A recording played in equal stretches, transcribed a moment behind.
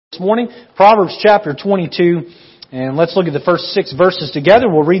morning. Proverbs chapter 22. And let's look at the first 6 verses together.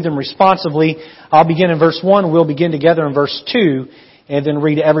 We'll read them responsively. I'll begin in verse 1. We'll begin together in verse 2. And then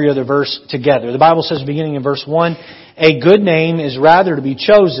read every other verse together. The Bible says, beginning in verse 1, "A good name is rather to be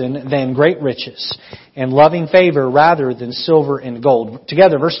chosen than great riches, and loving favor rather than silver and gold."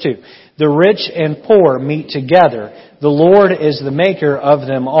 Together, verse 2. "The rich and poor meet together. The Lord is the maker of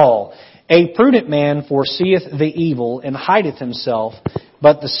them all. A prudent man foreseeth the evil and hideth himself,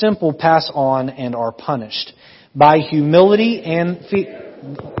 but the simple pass on and are punished. By humility and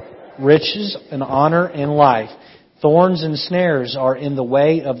riches and honor and life, thorns and snares are in the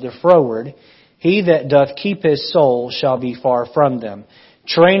way of the froward. He that doth keep his soul shall be far from them.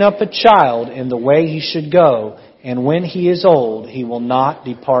 Train up a child in the way he should go, and when he is old, he will not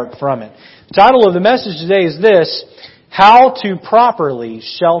depart from it." The title of the message today is this: How to properly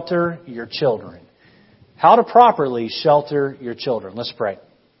shelter your children. How to properly shelter your children. Let's pray.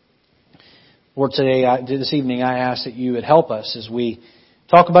 Lord, this evening I ask that you would help us as we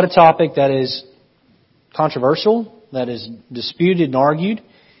talk about a topic that is controversial, that is disputed and argued.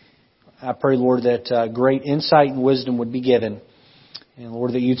 I pray, Lord, that great insight and wisdom would be given. And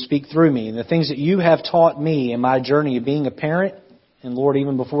Lord, that you'd speak through me. And the things that you have taught me in my journey of being a parent, and Lord,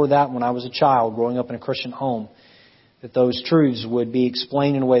 even before that when I was a child growing up in a Christian home, that those truths would be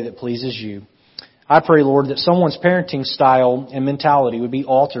explained in a way that pleases you. I pray, Lord, that someone's parenting style and mentality would be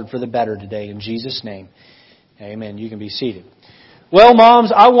altered for the better today. In Jesus' name, amen. You can be seated. Well,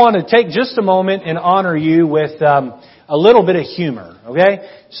 moms, I want to take just a moment and honor you with a little bit of humor, okay?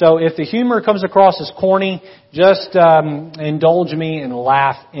 So if the humor comes across as corny, just indulge me and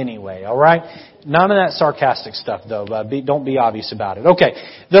laugh anyway, all right? None of that sarcastic stuff, though. Don't be obvious about it. Okay,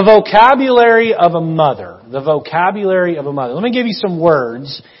 the vocabulary of a mother. The vocabulary of a mother. Let me give you some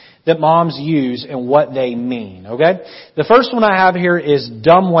words that moms use and what they mean, okay? The first one I have here is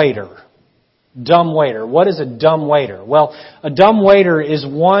dumb waiter. Dumb waiter. What is a dumb waiter? Well, a dumb waiter is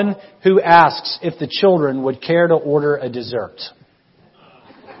one who asks if the children would care to order a dessert.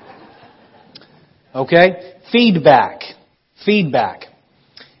 Okay? Feedback. Feedback.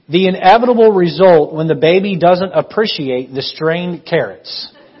 The inevitable result when the baby doesn't appreciate the strained carrots.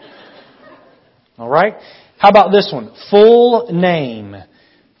 Alright? How about this one? Full name.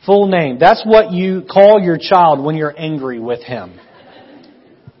 Full name. That's what you call your child when you're angry with him.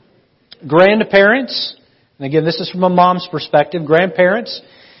 Grandparents, and again this is from a mom's perspective, grandparents,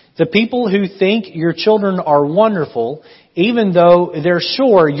 the people who think your children are wonderful even though they're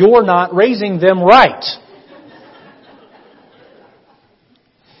sure you're not raising them right.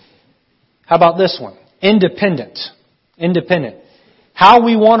 How about this one? Independent. Independent. How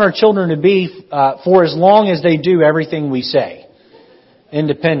we want our children to be for as long as they do everything we say.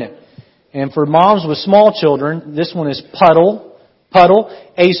 Independent. And for moms with small children, this one is puddle. Puddle,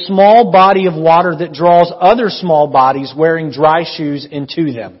 a small body of water that draws other small bodies wearing dry shoes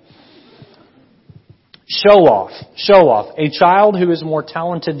into them. Show off. Show off. A child who is more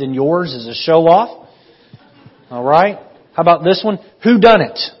talented than yours is a show off. Alright? How about this one? Who done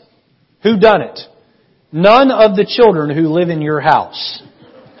it? Who done it? None of the children who live in your house.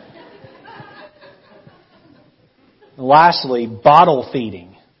 And lastly, bottle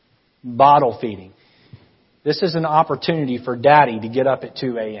feeding. Bottle feeding. This is an opportunity for Daddy to get up at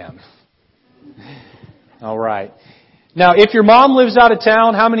 2 a.m. All right. Now, if your mom lives out of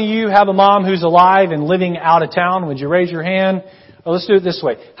town, how many of you have a mom who's alive and living out of town? Would you raise your hand? Well, let's do it this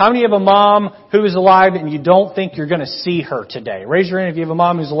way. How many have a mom who is alive and you don't think you're going to see her today? Raise your hand if you have a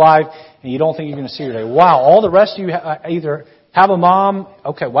mom who's alive and you don't think you're going to see her today. Wow. All the rest of you either have a mom.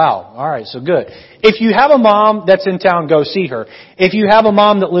 Okay, wow. All right, so good. If you have a mom that's in town, go see her. If you have a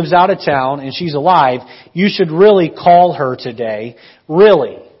mom that lives out of town and she's alive, you should really call her today.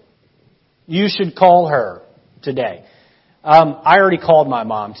 Really. You should call her today. I already called my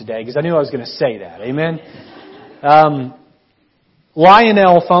mom today because I knew I was going to say that. Amen?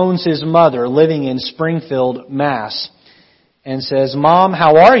 Lionel phones his mother living in Springfield, Mass. and says, "Mom,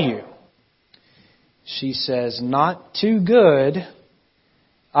 how are you?" She says, "Not too good.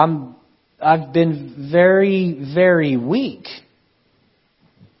 I've been very, very weak."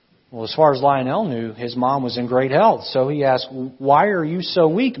 Well, as far as Lionel knew, his mom was in great health. So he asked, "Why are you so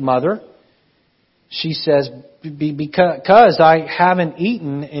weak, Mother?" She says, "Because I haven't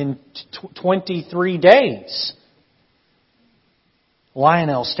eaten in 23 days.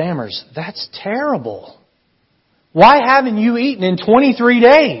 Lionel stammers, "That's terrible. Why haven't you eaten in 23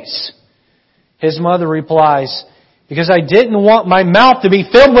 days? His mother replies, "Because I didn't want my mouth to be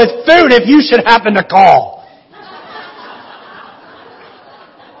filled with food if you should happen to call."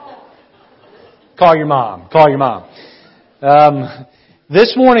 Call your mom. Call your mom.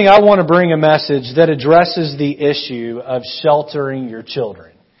 This morning I want to bring a message that addresses the issue of sheltering your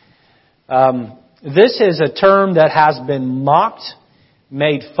children. This is a term that has been mocked,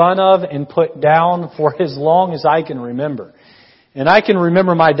 made fun of, and put down for as long as I can remember. And I can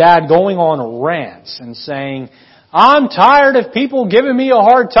remember my dad going on rants and saying, I'm tired of people giving me a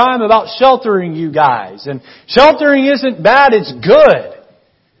hard time about sheltering you guys. And sheltering isn't bad, it's good.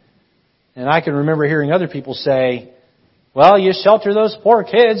 And I can remember hearing other people say, well, you shelter those poor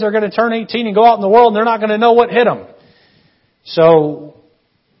kids, they're going to turn 18 and go out in the world and they're not going to know what hit them. So,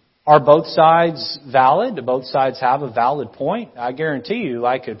 are both sides valid? Do both sides have a valid point? I guarantee you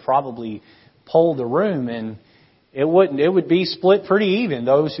I could probably poll the room and it would be split pretty even.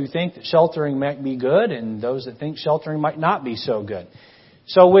 Those who think that sheltering might be good and those that think sheltering might not be so good.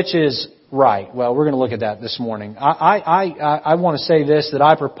 So which is right? Well, we're going to look at that this morning. I want to say this, that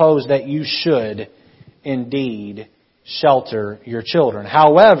I propose that you should indeed shelter your children.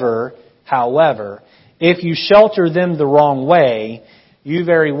 However, if you shelter them the wrong way, you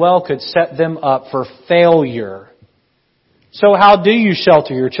very well could set them up for failure. So how do you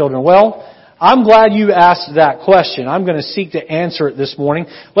shelter your children? Well, I'm glad you asked that question. I'm going to seek to answer it this morning.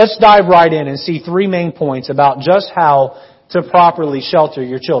 Let's dive right in and see three main points about just how to properly shelter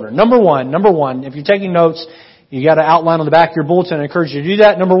your children. Number one, if you're taking notes, you got an outline on the back of your bulletin. I encourage you to do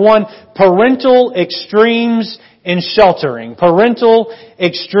that. Number one, parental extremes in sheltering. Parental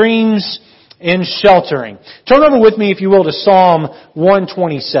extremes in sheltering. Turn over with me, if you will, to Psalm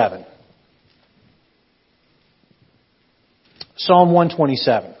 127. Psalm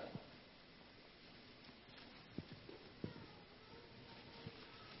 127.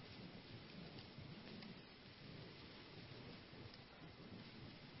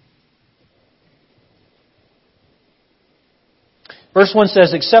 Verse 1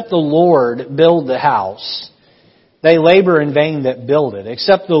 says, except the Lord build the house, they labor in vain that build it.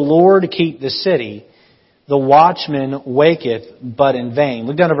 Except the Lord keep the city, the watchman waketh but in vain.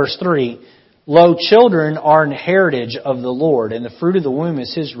 Look down to verse 3. Lo, children are an heritage of the Lord, and the fruit of the womb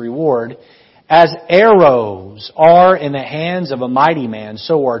is His reward. As arrows are in the hands of a mighty man,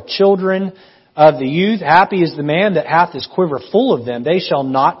 so are children of the youth. Happy is the man that hath his quiver full of them. They shall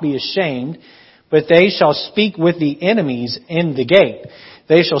not be ashamed, but they shall speak with the enemies in the gate.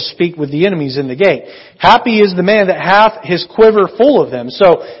 They shall speak with the enemies in the gate. Happy is the man that hath his quiver full of them.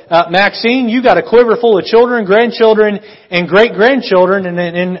 So, Maxine, you got a quiver full of children, grandchildren, and great-grandchildren,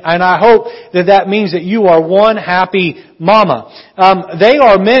 and I hope that means that you are one happy mama.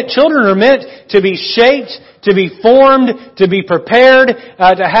 Children are meant to be shaped, to be formed, to be prepared,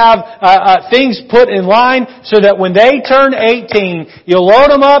 to have things put in line so that when they turn 18, you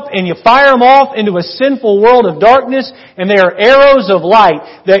load them up and you fire them off into a sinful world of darkness, and they are arrows of light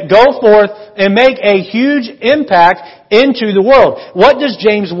that go forth and make a huge impact into the world. What does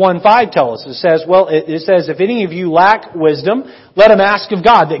James 1:5 tell us? It says, if any of you lack wisdom, let him ask of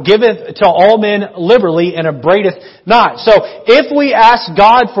God, that giveth to all men liberally and upbraideth not. So, if we ask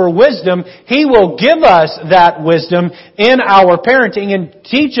God for wisdom, He will give us that wisdom in our parenting and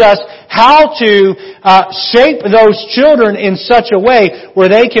teach us how to shape those children in such a way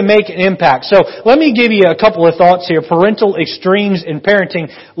where they can make an impact. So, let me give you a couple of thoughts here. Parental extremes in parenting.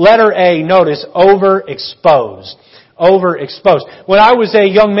 Letter A, notice, overexposed. Overexposed. When I was a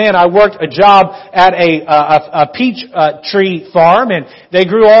young man, I worked a job at a peach tree farm, and they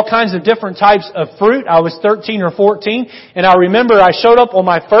grew all kinds of different types of fruit. I was 13 or 14, and I remember I showed up on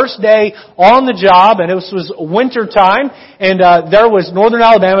my first day on the job, and this was winter time, and there was Northern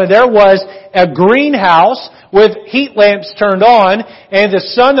Alabama. There was a greenhouse with heat lamps turned on, and the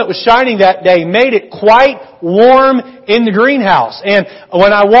sun that was shining that day made it quite warm in the greenhouse. And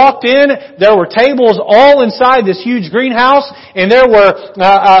when I walked in, there were tables all inside this huge greenhouse, and there were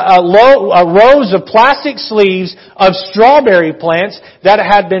rows of plastic sleeves of strawberry plants that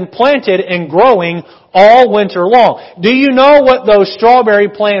had been planted and growing all winter long. Do you know what those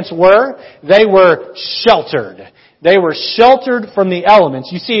strawberry plants were? They were sheltered. They were sheltered from the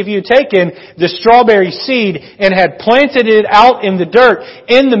elements. You see, if you had taken the strawberry seed and had planted it out in the dirt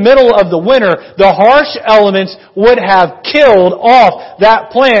in the middle of the winter, the harsh elements would have killed off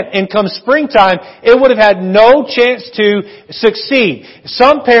that plant, and come springtime, it would have had no chance to succeed.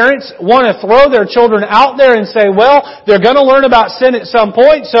 Some parents want to throw their children out there and say, well, they're going to learn about sin at some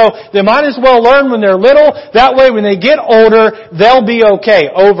point, so they might as well learn when they're little. That way, when they get older, they'll be okay.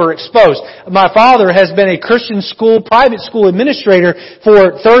 Overexposed. My father has been a Christian school private school administrator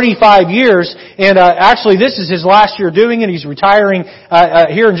for 35 years. And actually, this is his last year doing it. He's retiring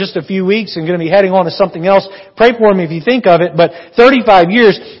here in just a few weeks and going to be heading on to something else. Pray for him if you think of it. But 35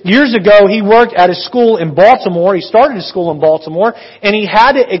 years. Years ago, he worked at a school in Baltimore. He started a school in Baltimore, and he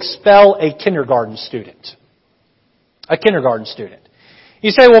had to expel a kindergarten student. A kindergarten student. You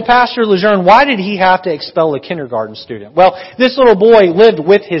say, well, Pastor Lejeune, why did he have to expel a kindergarten student? Well, this little boy lived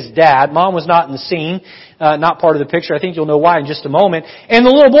with his dad. Mom was not in the scene, not part of the picture. I think you'll know why in just a moment. And the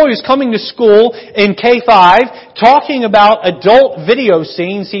little boy was coming to school in K-5 talking about adult video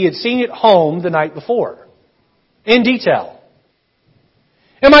scenes he had seen at home the night before. In detail.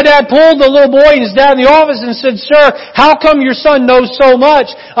 And my dad pulled the little boy and his dad in the office and said, "Sir, how come your son knows so much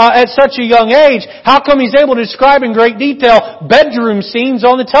at such a young age? How come he's able to describe in great detail bedroom scenes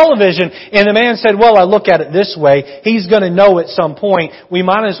on the television?" And the man said, "Well, I look at it this way. He's going to know at some point. We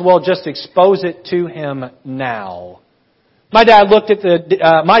might as well just expose it to him now." My dad looked at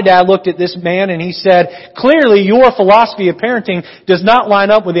this man and he said, "Clearly your philosophy of parenting does not line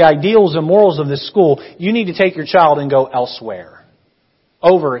up with the ideals and morals of this school. You need to take your child and go elsewhere."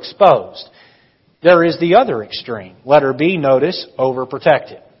 Overexposed. There is the other extreme. Letter B, notice,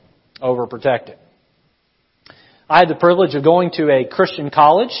 overprotected. Overprotected. I had the privilege of going to a Christian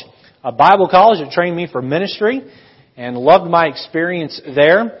college, a Bible college that trained me for ministry, and loved my experience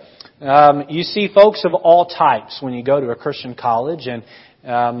there. You see folks of all types when you go to a Christian college, and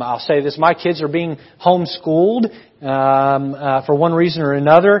I'll say this, my kids are being homeschooled for one reason or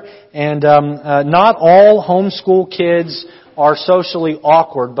another, and not all homeschool kids are socially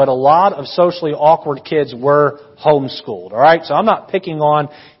awkward, but a lot of socially awkward kids were homeschooled. All right, so I'm not picking on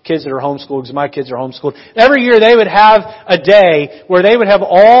kids that are homeschooled because my kids are homeschooled. Every year they would have a day where they would have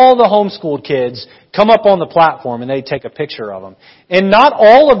all the homeschooled kids come up on the platform and they'd take a picture of them. And not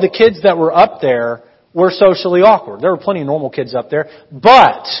all of the kids that were up there were socially awkward. There were plenty of normal kids up there,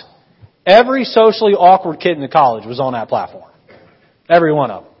 but every socially awkward kid in the college was on that platform. Every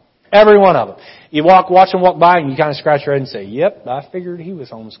one of them. Every one of them. You watch them walk by and you kind of scratch your head and say, "Yep, I figured he was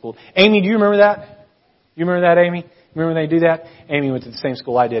homeschooled." Amy, do you remember that? You remember that, Amy? Remember when they do that? Amy went to the same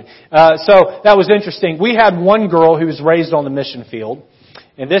school I did. So that was interesting. We had one girl who was raised on the mission field.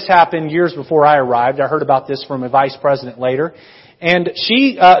 And this happened years before I arrived. I heard about this from a vice president later. And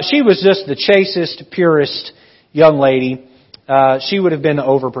she was just the chastest, purest young lady. She would have been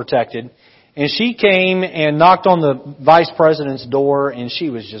overprotected. And she came and knocked on the vice president's door, and she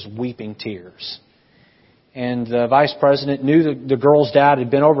was just weeping tears. And the vice president knew the girl's dad had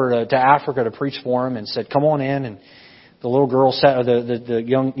been over to Africa to preach for him, and said, "Come on in." And the little girl sat, or the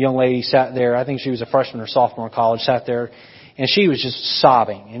young lady sat there. I think she was a freshman or sophomore in college. Sat there, and she was just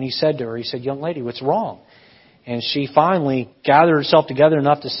sobbing. And he said to her, he said, "Young lady, what's wrong?" And she finally gathered herself together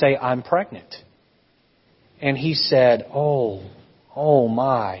enough to say, "I'm pregnant." And he said, "Oh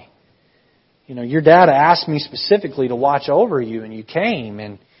my. You know, your dad asked me specifically to watch over you, and you came,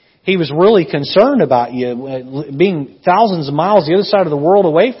 and he was really concerned about you, being thousands of miles the other side of the world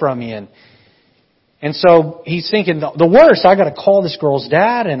away from you." And so he's thinking, the worst, I got to call this girl's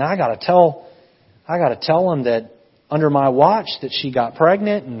dad, and I got to tell him that under my watch that she got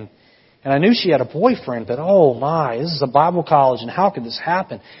pregnant, and I knew she had a boyfriend, but oh my, this is a Bible college, and how could this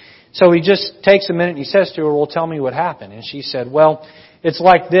happen? So he just takes a minute and he says to her, "Well, tell me what happened." And she said, "Well, it's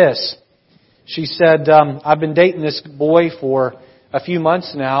like this." She said, "I've been dating this boy for a few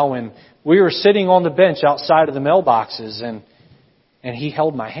months now, and we were sitting on the bench outside of the mailboxes, and he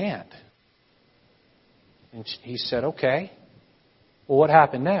held my hand." And he said, "Okay. Well, what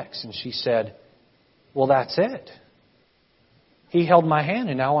happened next?" And she said, "Well, that's it. He held my hand,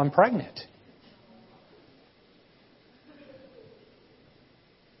 and now I'm pregnant."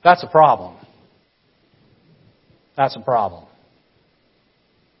 That's a problem. That's a problem.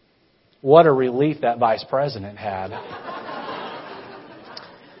 What a relief that vice president had.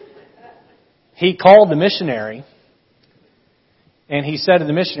 He called the missionary, and he said to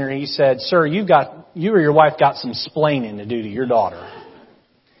the missionary, he said, "Sir, you or your wife got some splaining to do to your daughter."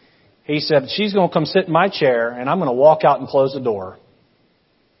 He said, "She's going to come sit in my chair, and I'm going to walk out and close the door,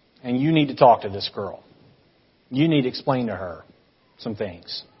 and you need to talk to this girl. You need to explain to her some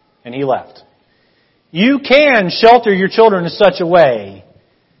things." And he left. You can shelter your children in such a way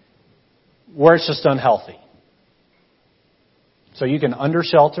where it's just unhealthy. So you can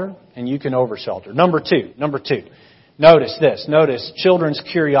under-shelter and you can over-shelter. Number two. Notice this. Notice children's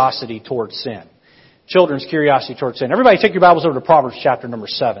curiosity towards sin. Children's curiosity towards sin. Everybody take your Bibles over to Proverbs chapter number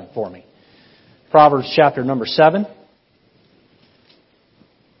 7 for me. Proverbs chapter number 7.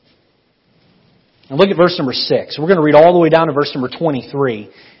 And look at verse number 6. We're going to read all the way down to verse number 23.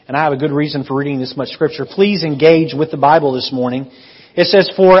 And I have a good reason for reading this much Scripture. Please engage with the Bible this morning. It says,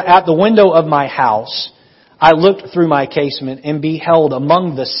 "For at the window of my house I looked through my casement and beheld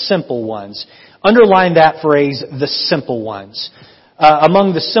among the simple ones." Underline that phrase, the simple ones.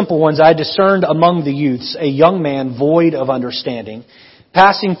 Among the simple ones I discerned among the youths a young man void of understanding,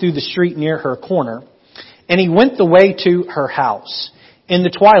 passing through the street near her corner. And he went the way to her house, in the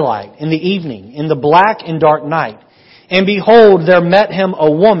twilight, in the evening, in the black and dark night. And behold, there met him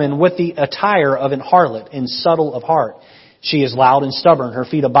a woman with the attire of an harlot and subtle of heart. She is loud and stubborn, her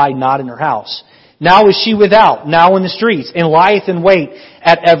feet abide not in her house. Now is she without, now in the streets, and lieth in wait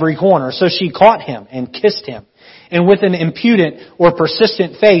at every corner. So she caught him and kissed him, and with an impudent or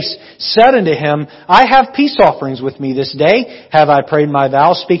persistent face said unto him, "I have peace offerings with me this day. Have I prayed my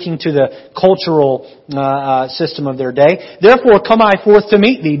vows?" Speaking to the cultural system of their day. "Therefore come I forth to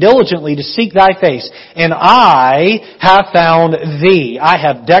meet thee diligently to seek thy face. And I have found thee. I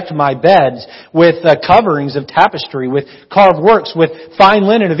have decked my beds with coverings of tapestry, with carved works, with fine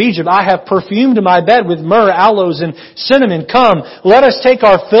linen of Egypt. I have perfumed my bed with myrrh, aloes, and cinnamon. Come, let us take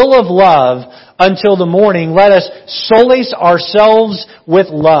our fill of love until the morning. Let us solace ourselves with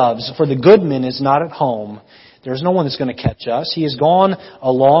loves, for the goodman is not at home. There's no one that's going to catch us. He has gone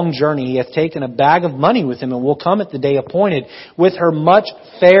a long journey. He hath taken a bag of money with him, and will come at the day appointed. With her much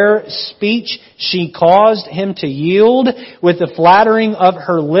fair speech she caused him to yield. With the flattering of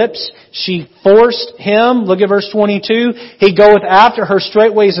her lips she forced him." Look at verse 22. "He goeth after her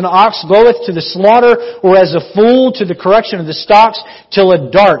straightway as an ox goeth to the slaughter, or as a fool to the correction of the stocks, till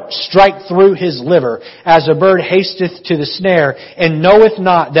a dart strike through his liver, as a bird hasteth to the snare, and knoweth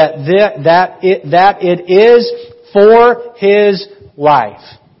not that it is for his life."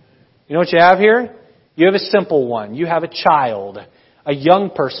 You know what you have here? You have a simple one. You have a child, a young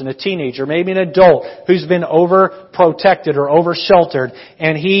person, a teenager, maybe an adult who's been overprotected or oversheltered,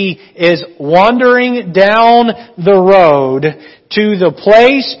 and he is wandering down the road to the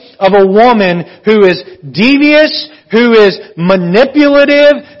place of a woman who is devious, who is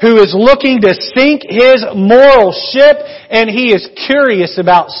manipulative, who is looking to sink his moral ship, and he is curious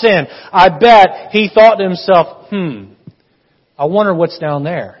about sin. I bet he thought to himself, I wonder what's down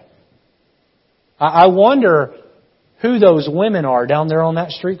there. I wonder who those women are down there on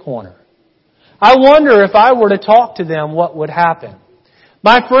that street corner. I wonder if I were to talk to them, what would happen?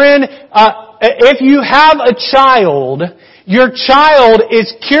 My friend, if you have a child, your child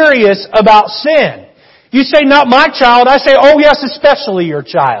is curious about sin. You say, "Not my child." I say, "Oh yes, especially your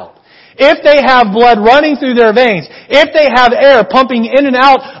child." If they have blood running through their veins, if they have air pumping in and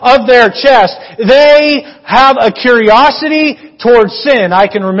out of their chest, they have a curiosity towards sin. I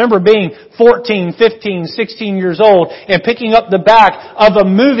can remember being 14, 15, 16 years old and picking up the back of a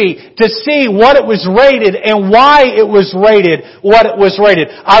movie to see what it was rated and why it was rated what it was rated.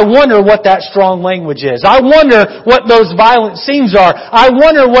 I wonder what that strong language is. I wonder what those violent scenes are. I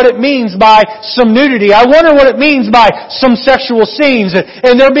wonder what it means by some nudity. I wonder what it means by some sexual scenes.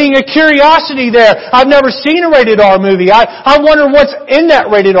 And there being a curiosity there. I've never seen a rated R movie. I wonder what's in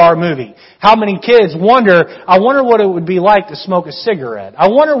that rated R movie. How many kids wonder, I wonder what it would be like to smoke a cigarette. I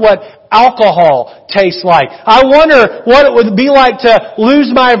wonder what alcohol tastes like. I wonder what it would be like to lose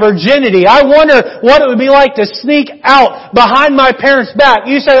my virginity. I wonder what it would be like to sneak out behind my parents' back.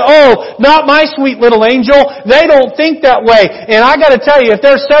 You say, "Oh, not my sweet little angel." They don't think that way. And I gotta tell you, if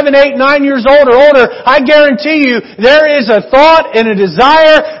they're 7, 8, 9 years old or older, I guarantee you there is a thought and a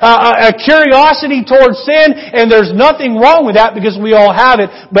desire, a curiosity towards sin, and there's nothing wrong with that because we all have it.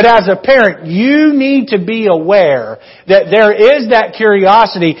 But as a parent, you need to be aware that there is that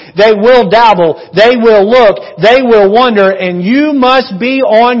curiosity. They will dabble, they will look, they will wonder, and you must be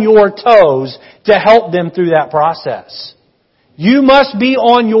on your toes to help them through that process. You must be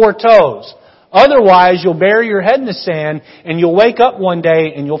on your toes. Otherwise, you'll bury your head in the sand and you'll wake up one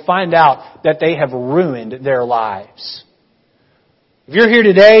day and you'll find out that they have ruined their lives. If you're here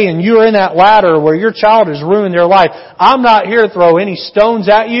today and you're in that ladder where your child has ruined their life, I'm not here to throw any stones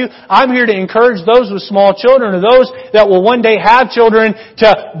at you. I'm here to encourage those with small children or those that will one day have children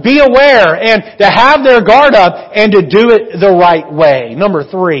to be aware and to have their guard up and to do it the right way. Number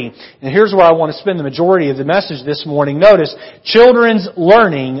 3, and here's where I want to spend the majority of the message this morning. Notice, children's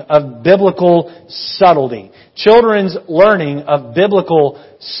learning of biblical subtlety. Children's learning of biblical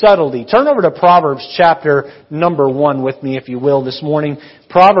subtlety. Turn over to Proverbs chapter number 1 with me, if you will, this morning.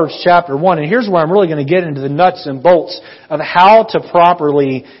 Proverbs chapter 1. And here's where I'm really going to get into the nuts and bolts of how to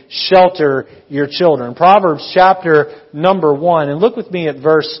properly shelter your children. Proverbs chapter number 1. And look with me at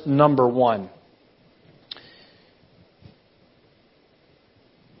verse number 1.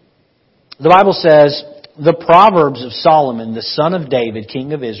 The Bible says, the Proverbs of Solomon, the son of David,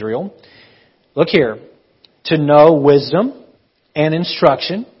 king of Israel. Look here. To know wisdom and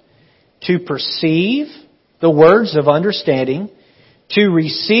instruction, to perceive the words of understanding, to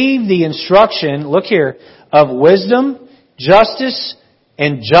receive the instruction, look here, of wisdom, justice,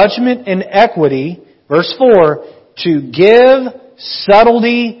 and judgment and equity. Verse 4, to give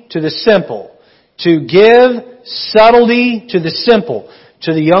subtlety to the simple. To give subtlety to the simple.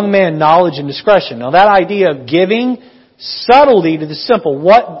 To the young man, knowledge and discretion. Now that idea of giving subtlety to the simple,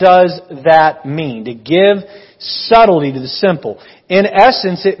 what does that mean? To give subtlety to the simple. In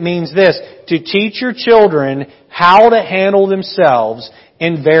essence, it means this: to teach your children how to handle themselves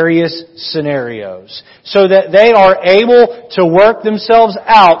in various scenarios, so that they are able to work themselves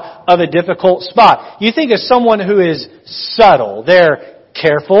out of a difficult spot. You think of someone who is subtle. They're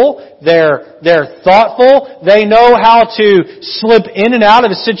careful, they're thoughtful, they know how to slip in and out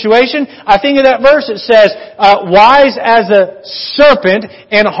of a situation. I think of that verse that says, wise as a serpent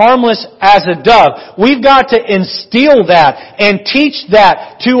and harmless as a dove. We've got to instill that and teach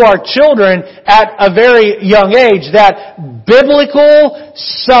that to our children at a very young age, that biblical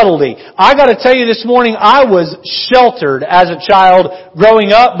subtlety. I got to tell you this morning, I was sheltered as a child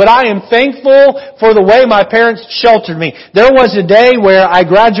growing up, but I am thankful for the way my parents sheltered me. There was a day where I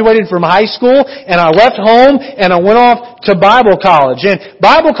graduated from high school and I left home and I went off to Bible college. And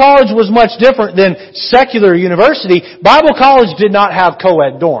Bible college was much different than secular university. Bible college did not have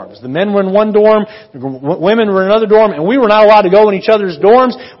co-ed dorms. The men were in one dorm, the women were in another dorm, and we were not allowed to go in each other's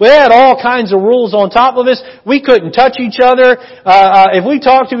dorms. We had all kinds of rules on top of us. We couldn't touch each other. If we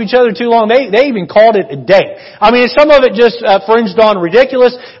talked to each other too long, they even called it a date. I mean, some of it just fringed on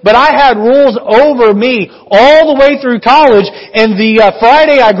ridiculous, but I had rules over me all the way through college, and the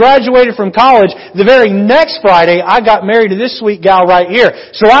Friday I graduated from college, the very next Friday I got married to this sweet gal right here.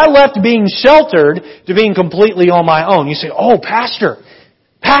 So I left being sheltered to being completely on my own. You say, oh, Pastor,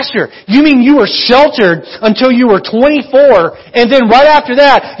 you mean you were sheltered until you were 24, and then right after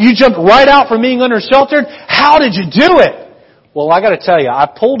that, you jumped right out from being under sheltered? How did you do it? Well, I gotta tell you, I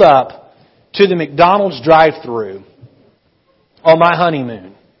pulled up to the McDonald's drive-thru on my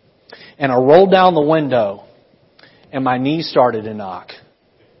honeymoon, and I rolled down the window, and my knees started to knock.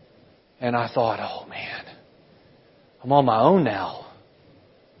 And I thought, oh man, I'm on my own now.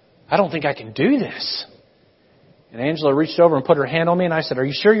 I don't think I can do this. And Angela reached over and put her hand on me, and I said, are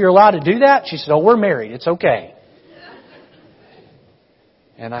you sure you're allowed to do that? She said, oh, we're married. It's okay.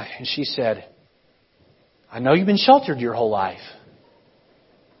 And she said, I know you've been sheltered your whole life,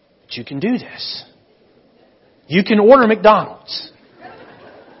 but you can do this. You can order McDonald's.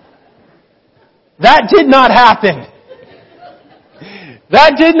 That did not happen.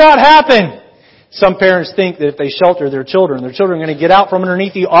 That did not happen. Some parents think that if they shelter their children are going to get out from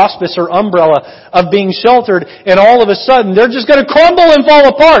underneath the auspice or umbrella of being sheltered, and all of a sudden they're just going to crumble and fall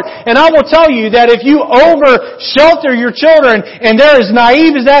apart. And I will tell you that if you over-shelter your children, and they're as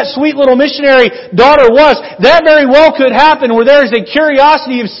naive as that sweet little missionary daughter was, that very well could happen where there is a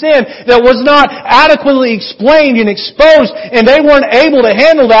curiosity of sin that was not adequately explained and exposed, and they weren't able to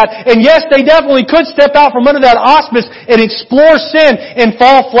handle that. And yes, they definitely could step out from under that auspice and explore sin and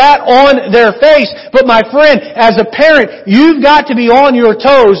fall flat on their face. But my friend, as a parent, you've got to be on your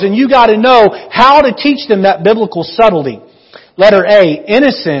toes, and you've got to know how to teach them that biblical subtlety. Letter A,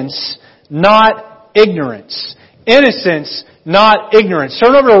 innocence, not ignorance. Innocence, not ignorance.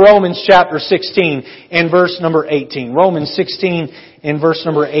 Turn over to Romans chapter 16 and verse number 18. Romans 16 and verse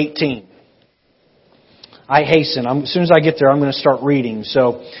number 18. I hasten. As soon as I get there, I'm going to start reading.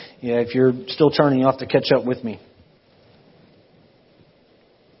 So, if you're still turning, you'll have to catch up with me.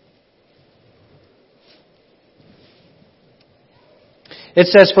 It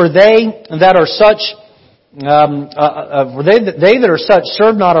says, for they that are such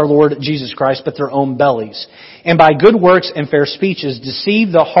serve not our Lord Jesus Christ, but their own bellies, and by good works and fair speeches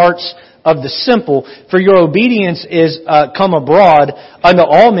deceive the hearts of the simple. For your obedience is come abroad unto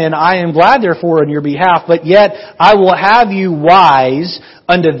all men. I am glad therefore on your behalf, but yet I will have you wise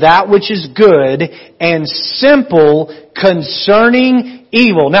unto that which is good, and simple concerning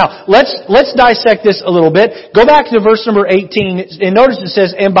evil. Now, let's dissect this a little bit. Go back to verse number 18, and notice it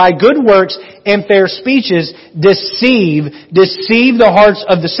says, and by good works and fair speeches deceive the hearts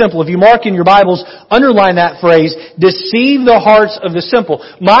of the simple. If you mark in your Bibles, underline that phrase, deceive the hearts of the simple.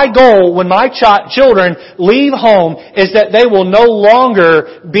 My goal when my children leave home is that they will no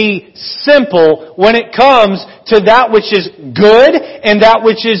longer be simple when it comes to that which is good and that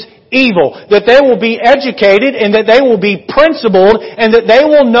which is evil. That they will be educated and that they will be principled and that they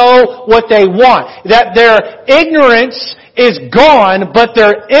will know what they want. That their ignorance is gone, but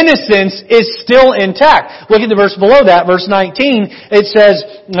their innocence is still intact. Look at the verse below that, verse 19. It says,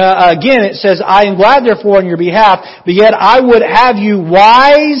 I am glad therefore on your behalf, but yet I would have you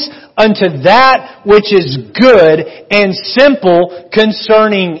wise unto that which is good and simple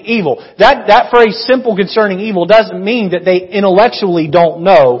concerning evil. That phrase, simple concerning evil, doesn't mean that they intellectually don't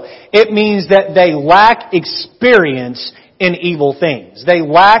know. It means that they lack experience in evil things. They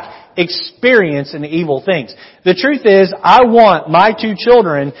lack experience in evil things. The truth is, I want my two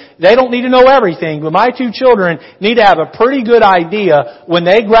children, they don't need to know everything, but my two children need to have a pretty good idea when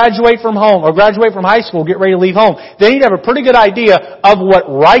they graduate from home or graduate from high school, get ready to leave home. They need to have a pretty good idea of what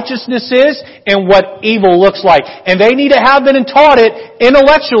righteousness is and what evil looks like. And they need to have been taught it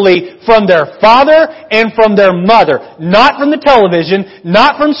intellectually from their father and from their mother. Not from the television,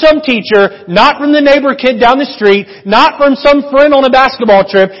 not from some teacher, not from the neighbor kid down the street, not from some friend on a basketball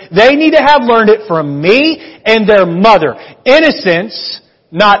trip. They need to have learned it from me and their mother. Innocence,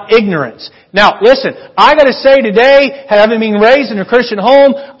 not ignorance. Now, listen, I gotta say today, having been raised in a Christian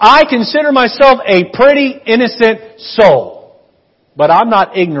home, I consider myself a pretty innocent soul. But I'm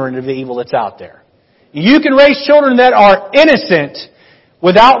not ignorant of the evil that's out there. You can raise children that are innocent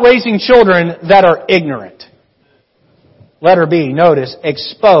without raising children that are ignorant. Letter B, notice,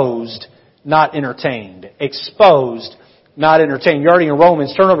 exposed, not entertained. Exposed, not entertained. You're already in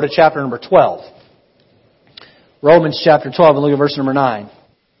Romans. Turn over to chapter number 12. Romans chapter 12 and look at verse number 9.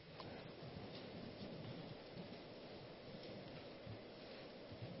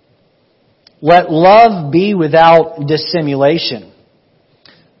 Let love be without dissimulation.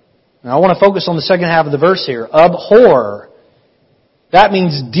 Now I want to focus on the second half of the verse here. Abhor. That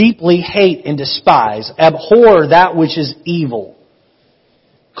means deeply hate and despise. Abhor that which is evil.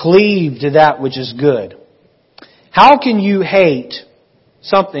 Cleave to that which is good. How can you hate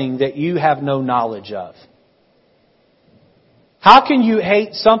something that you have no knowledge of? How can you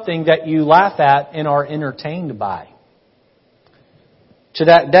hate something that you laugh at and are entertained by? To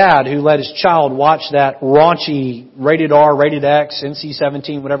that dad who let his child watch that raunchy, rated R, rated X,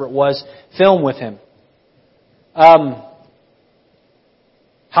 NC-17, whatever it was, film with him. How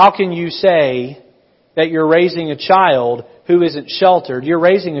can you say that you're raising a child who isn't sheltered? You're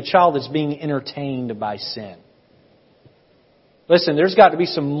raising a child that's being entertained by sin. Listen, there's got to be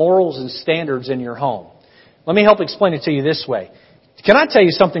some morals and standards in your home. Let me help explain it to you this way. Can I tell you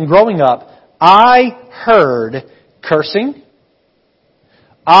something? Growing up, I heard cursing.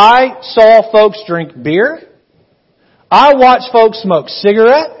 I saw folks drink beer. I watched folks smoke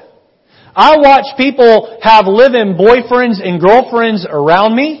cigarette. I watched people have live-in boyfriends and girlfriends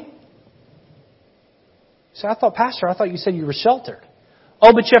around me. So I thought, Pastor, I thought you said you were sheltered.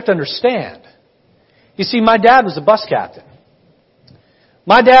 Oh, but you have to understand. You see, my dad was a bus captain.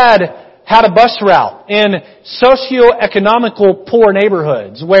 My dad had a bus route in socio-economical poor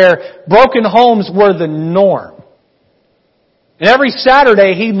neighborhoods where broken homes were the norm. And every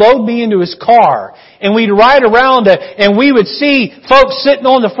Saturday, he'd load me into his car, and we'd ride around, and we would see folks sitting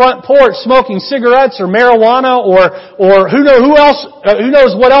on the front porch smoking cigarettes or marijuana or who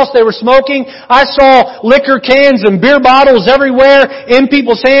knows what else they were smoking. I saw liquor cans and beer bottles everywhere in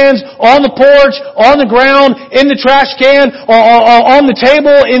people's hands, on the porch, on the ground, in the trash can, on the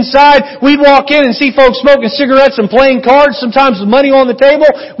table, inside. We'd walk in and see folks smoking cigarettes and playing cards, sometimes with money on the table.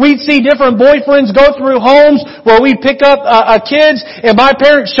 We'd see different boyfriends go through homes where we'd pick up kids, and my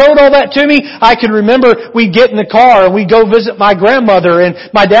parents showed all that to me. I can remember we'd get in the car and we'd go visit my grandmother, and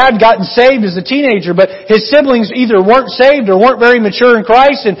my dad gotten saved as a teenager, but his siblings either weren't saved or weren't very mature in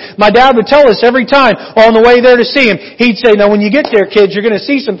Christ, and my dad would tell us every time on the way there to see him, he'd say, now when you get there, kids, you're going to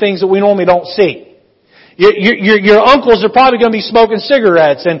see some things that we normally don't see. Your uncles are probably going to be smoking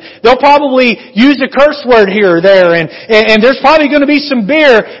cigarettes, and they'll probably use a curse word here or there, and there's probably going to be some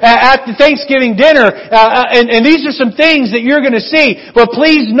beer at the Thanksgiving dinner, and these are some things that you're going to see. But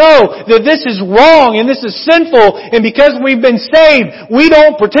please know that this is wrong and this is sinful, and because we've been saved, we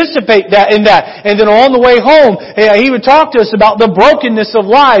don't participate in that. And then on the way home, he would talk to us about the brokenness of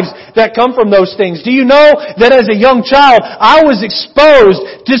lives that come from those things. Do you know that as a young child, I was exposed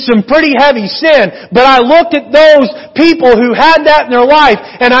to some pretty heavy sin, but I looked at those people who had that in their life,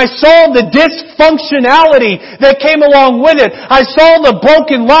 and I saw the dysfunctionality that came along with it. I saw the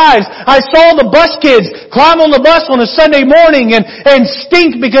broken lives. I saw the bus kids climb on the bus on a Sunday morning and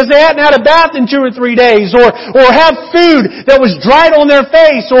stink because they hadn't had a bath in 2 or 3 days, or have food that was dried on their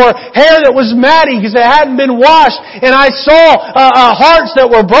face, or hair that was matty because it hadn't been washed. And I saw hearts that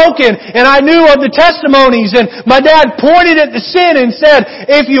were broken, and I knew of the testimonies, and my dad pointed at the sin and said,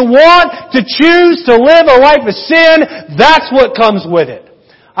 if you want to choose to live a life of sin, that's what comes with it.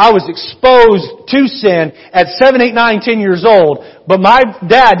 I was exposed to sin at 7, 8, 9, 10 years old, but my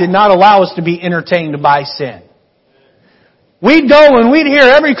dad did not allow us to be entertained by sin. We'd go and we'd hear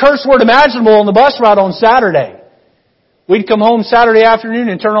every curse word imaginable on the bus ride on Saturday. We'd come home Saturday afternoon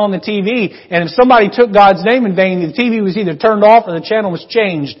and turn on the TV, and if somebody took God's name in vain, the TV was either turned off or the channel was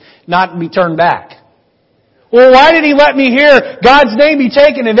changed, not to be turned back. Well, why did He let me hear God's name be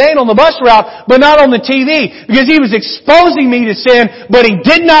taken in vain on the bus route, but not on the TV? Because He was exposing me to sin, but He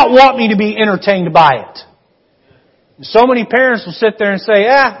did not want me to be entertained by it. And so many parents will sit there and say,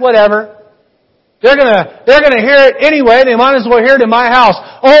 whatever. They're gonna hear it anyway. They might as well hear it in my house.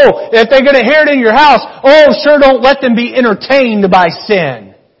 Oh, if they're gonna hear it in your house, sure don't let them be entertained by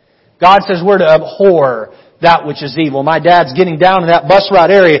sin. God says we're to abhor that which is evil. My dad's getting down in that bus route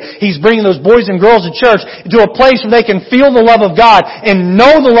area. He's bringing those boys and girls to church to a place where they can feel the love of God and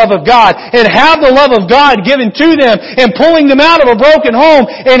know the love of God and have the love of God given to them and pulling them out of a broken home.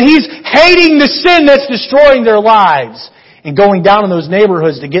 And he's hating the sin that's destroying their lives and going down in those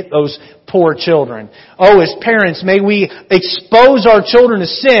neighborhoods to get those poor children. As parents, may we expose our children to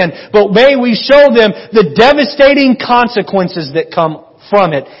sin, but may we show them the devastating consequences that come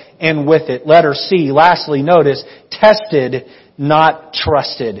from it and with it. Letter C. Lastly, notice, tested, not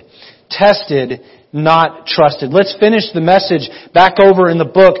trusted. Tested, not trusted. Let's finish the message back over in the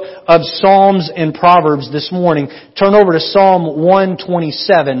book of Psalms and Proverbs this morning. Turn over to Psalm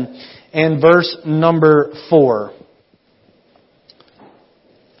 127 and verse number 4.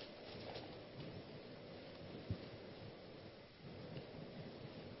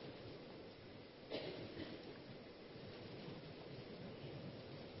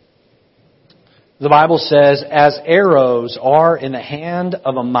 The Bible says, as arrows are in the hand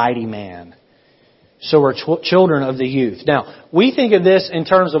of a mighty man, so are children of the youth. Now, we think of this in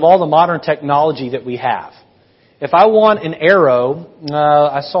terms of all the modern technology that we have. If I want an arrow,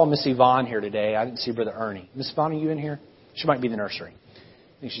 I saw Miss Yvonne here today. I didn't see Brother Ernie. Miss Yvonne, are you in here? She might be in the nursery.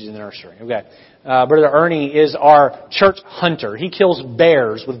 I think she's in the nursery. Okay. Brother Ernie is our church hunter. He kills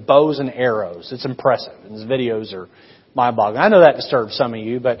bears with bows and arrows. It's impressive. And his videos are mind-boggling. I know that disturbs some of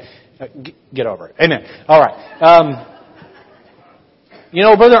you, but get over it. Amen. All right.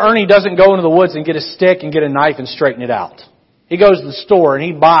 Brother Ernie doesn't go into the woods and get a stick and get a knife and straighten it out. He goes to the store and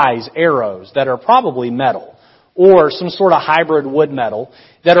he buys arrows that are probably metal or some sort of hybrid wood metal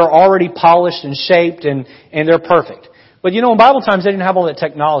that are already polished and shaped and they're perfect. But in Bible times, they didn't have all that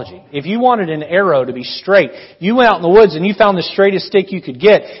technology. If you wanted an arrow to be straight, you went out in the woods and you found the straightest stick you could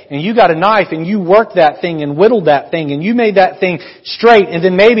get, and you got a knife and you worked that thing and whittled that thing and you made that thing straight, and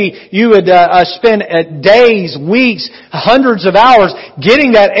then maybe you would spend days, weeks, hundreds of hours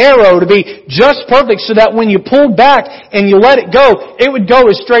getting that arrow to be just perfect so that when you pulled back and you let it go, it would go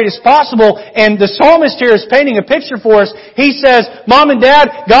as straight as possible. And the psalmist here is painting a picture for us. He says, Mom and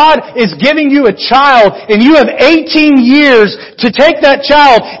Dad, God is giving you a child and you have 18 years to take that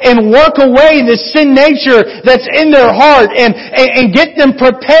child and work away the sin nature that's in their heart and get them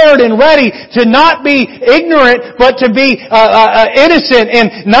prepared and ready to not be ignorant but to be innocent,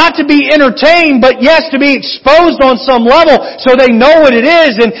 and not to be entertained but yes to be exposed on some level so they know what it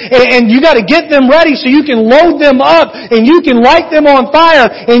is, and you got to get them ready so you can load them up and you can light them on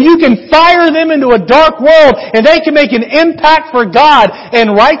fire and you can fire them into a dark world and they can make an impact for God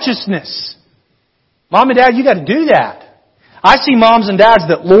and righteousness. Mom and Dad, you got to do that. I see moms and dads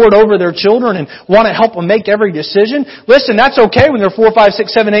that lord over their children and want to help them make every decision. Listen, that's okay when they're 4, 5,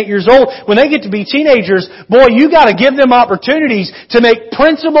 6, 7, 8 years old. When they get to be teenagers, boy, you got to give them opportunities to make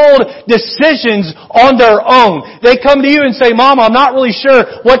principled decisions on their own. They come to you and say, Mom, I'm not really sure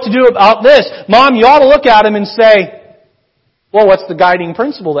what to do about this. Mom, you ought to look at them and say, well, what's the guiding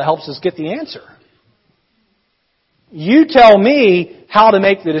principle that helps us get the answer? You tell me how to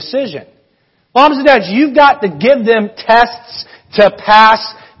make the decision. Moms and dads, you've got to give them tests to pass,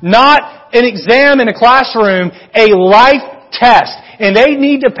 not an exam in a classroom, a life test. And they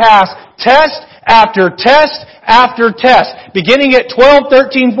need to pass test after test after test, beginning at 12,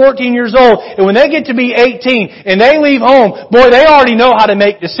 13, 14 years old. And when they get to be 18 and they leave home, boy, they already know how to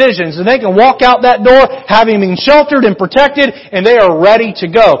make decisions. And they can walk out that door having been sheltered and protected, and they are ready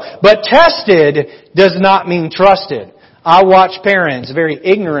to go. But tested does not mean trusted. I watch parents very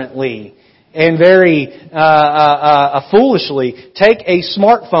ignorantly and very foolishly take a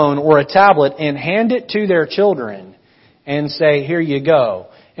smartphone or a tablet and hand it to their children and say, here you go.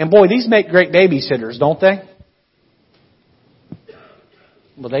 And boy, these make great babysitters, don't they?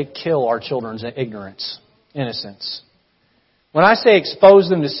 Well, they kill our children's ignorance, innocence. When I say expose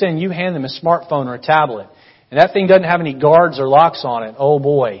them to sin, you hand them a smartphone or a tablet, and that thing doesn't have any guards or locks on it. Oh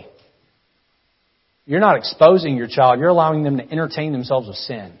boy. You're not exposing your child. You're allowing them to entertain themselves with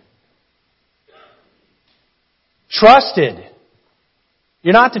sin. Trusted.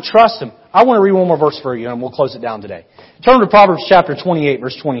 You're not to trust them. I want to read one more verse for you and we'll close it down today. Turn to Proverbs chapter 28,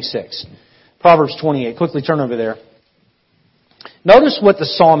 verse 26. Proverbs 28. Quickly turn over there. Notice what the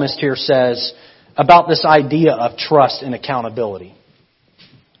psalmist here says about this idea of trust and accountability.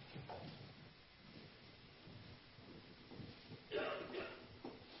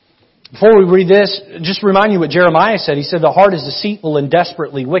 Before we read this, just remind you what Jeremiah said. He said, the heart is deceitful and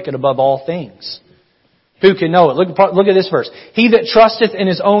desperately wicked above all things. Who can know it? Look at this verse. He that trusteth in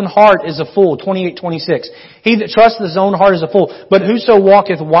his own heart is a fool. 28:26. He that trusteth his own heart is a fool. But whoso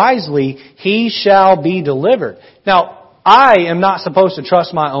walketh wisely, he shall be delivered. Now, I am not supposed to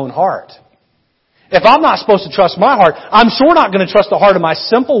trust my own heart. If I'm not supposed to trust my heart, I'm sure not going to trust the heart of my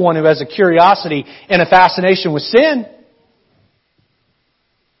simple one who has a curiosity and a fascination with sin.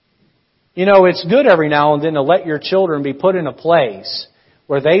 You know, it's good every now and then to let your children be put in a place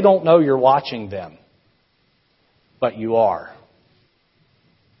where they don't know you're watching them. But you are.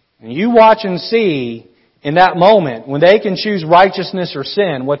 And you watch and see in that moment when they can choose righteousness or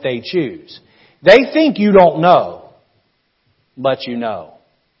sin what they choose. They think you don't know, but you know.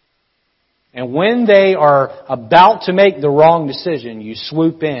 And when they are about to make the wrong decision, you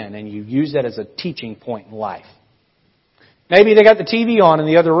swoop in and you use that as a teaching point in life. Maybe they got the TV on in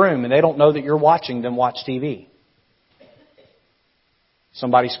the other room and they don't know that you're watching them watch TV.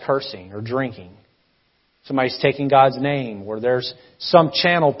 Somebody's cursing or drinking. Somebody's taking God's name, or there's some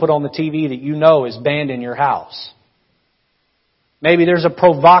channel put on the TV that you know is banned in your house. Maybe there's a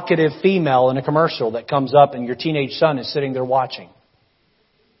provocative female in a commercial that comes up and your teenage son is sitting there watching.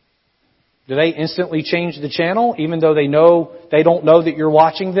 Do they instantly change the channel even though they don't know that you're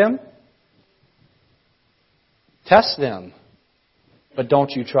watching them? Test them, but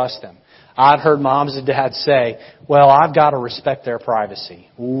don't you trust them. I've heard moms and dads say, well, I've got to respect their privacy.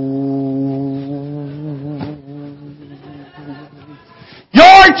 Ooh.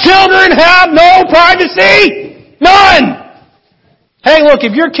 Your children have no privacy! None! Hey, look,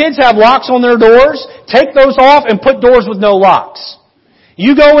 if your kids have locks on their doors, take those off and put doors with no locks.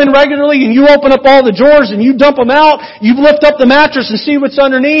 You go in regularly and you open up all the drawers and you dump them out. You lift up the mattress and see what's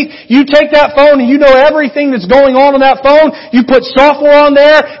underneath. You take that phone and you know everything that's going on that phone. You put software on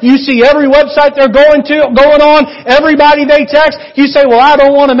there. You see every website they're going on. Everybody they text. You say, well, I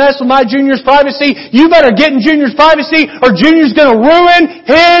don't want to mess with my junior's privacy. You better get in junior's privacy or junior's going to ruin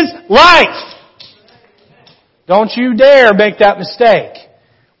his life. Don't you dare make that mistake.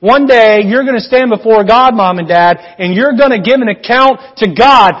 One day, you're going to stand before God, Mom and Dad, and you're going to give an account to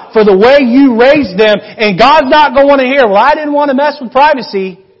God for the way you raised them, and God's not going to want to hear, well, I didn't want to mess with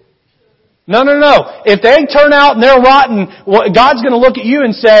privacy. No. If they turn out and they're rotten, God's going to look at you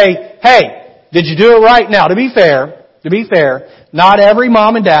and say, hey, did you do it right? Now, to be fair, not every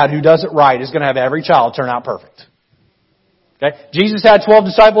mom and dad who does it right is going to have every child turn out perfect. Okay? Jesus had 12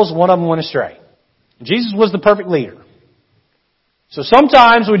 disciples, one of them went astray. Jesus was the perfect leader. So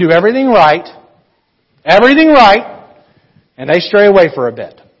sometimes we do everything right, and they stray away for a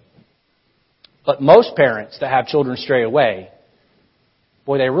bit. But most parents that have children stray away,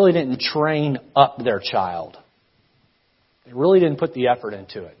 boy, they really didn't train up their child. They really didn't put the effort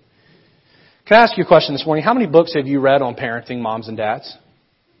into it. Can I ask you a question this morning? How many books have you read on parenting, moms and dads?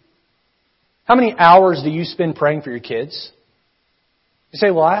 How many hours do you spend praying for your kids? You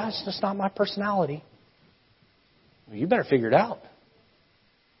say, well, that's just not my personality. Well, you better figure it out.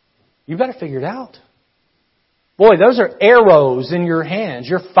 You better figure it out. Boy, those are arrows in your hands.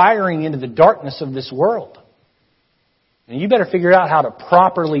 You're firing into the darkness of this world. And you better figure out how to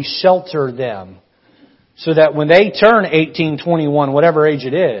properly shelter them so that when they turn 18, 21, whatever age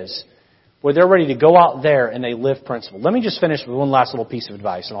it is, boy, they're ready to go out there and they live principle. Let me just finish with one last little piece of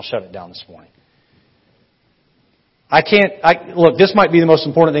advice and I'll shut it down this morning. Look, this might be the most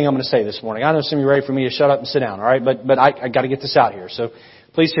important thing I'm going to say this morning. I know some of you are ready for me to shut up and sit down, all right? But I got to get this out here. So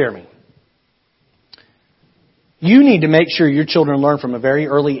please hear me. You need to make sure your children learn from a very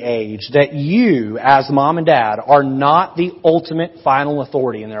early age that you, as mom and dad, are not the ultimate final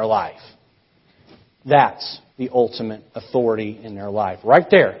authority in their life. That's the ultimate authority in their life. Right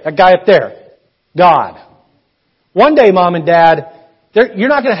there. That guy up there. God. One day, mom and dad, you're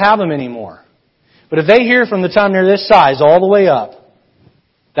not going to have them anymore. But if they hear from the time they're this size all the way up,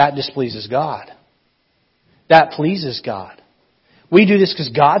 that displeases God. That pleases God. We do this because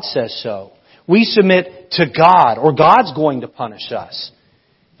God says so. We submit to God, or God's going to punish us.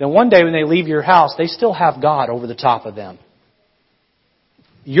 Then one day when they leave your house, they still have God over the top of them.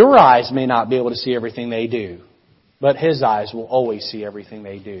 Your eyes may not be able to see everything they do, but His eyes will always see everything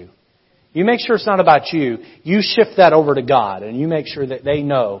they do. You make sure it's not about you. You shift that over to God, and you make sure that they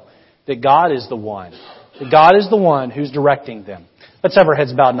know that God is the one. That God is the one who's directing them. Let's have our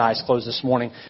heads bowed and eyes closed this morning.